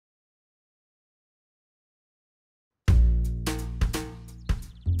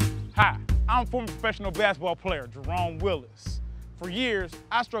Hi, I'm former professional basketball player Jerome Willis. For years,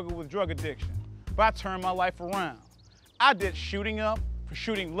 I struggled with drug addiction, but I turned my life around. I did shooting up for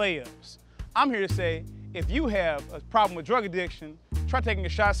shooting layups. I'm here to say, if you have a problem with drug addiction, try taking a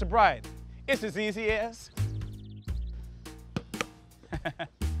shot of sobriety. It's as easy as...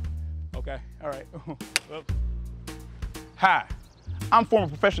 Okay, all right. Hi, I'm former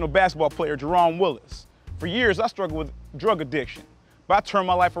professional basketball player Jerome Willis. For years, I struggled with drug addiction, but I turned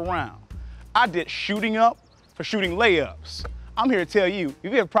my life around. I did shooting up for shooting layups. I'm here to tell you,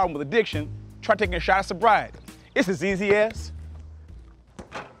 if you have a problem with addiction, try taking a shot of sobriety. It's as easy as...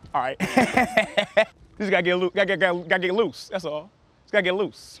 All right. Just gotta get loose, that's all. Just gotta get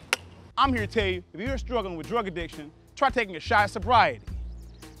loose. I'm here to tell you, if you're struggling with drug addiction, try taking a shot of sobriety.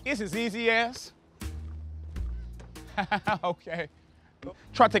 It's as easy as... Okay.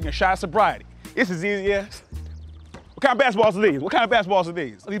 Try taking a shot of sobriety. It's as easy as... What kind of basketballs are these? What kind of basketballs are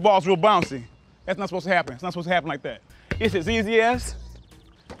these? These balls real bouncy. That's not supposed to happen. It's not supposed to happen like that. It's as easy as...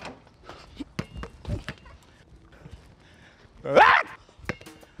 Ah!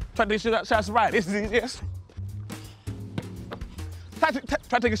 Try to take a shot of sobriety. It's as easy as... Try to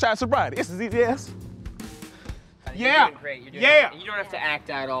take a shot of sobriety. It's as easy as... You're doing great. You're doing great. You don't have to act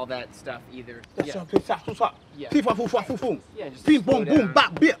out all that stuff either. Yeah, just boom, boom, boom,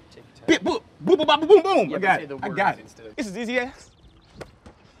 bop, bip. Bip, boop, boop, boop, boop, boom, boom. I got it. I got it. It's as easy as...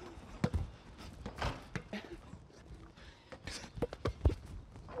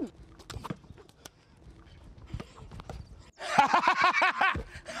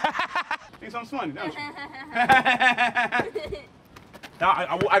 Think something's funny, don't you?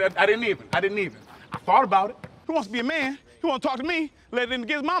 I didn't even. I thought about it. He wants to be a man. He wants to talk to me. Let him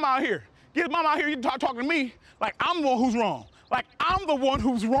get his mama out here. Get his mama out here. You talking to me like I'm the one who's wrong. Like I'm the one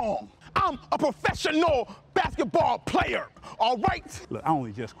who's wrong. I'm a professional basketball player. All right. Look, I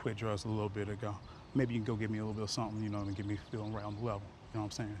only just quit drugs a little bit ago. Maybe you can go give me a little bit of something, you know, to get me feeling right on the level. You know what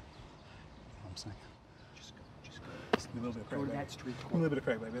I'm saying? You know what I'm saying? Just go. Just a little bit of crack, baby. That street corner. A little bit of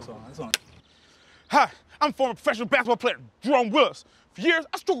crack, baby. That's all. That's all. Hi, I'm former professional basketball player Jerome Willis. For years,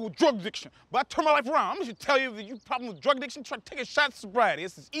 I struggled with drug addiction, but I turned my life around. I'm just tell you, if you have a problem with drug addiction, try to take a shot of sobriety.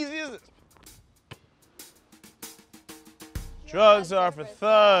 It's as easy as this. Drugs are for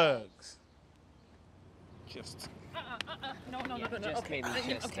thugs. Just. No. Just Okay,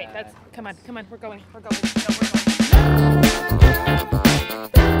 maybe just, okay, that's, come on, we're going. No, we're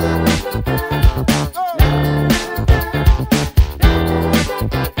going.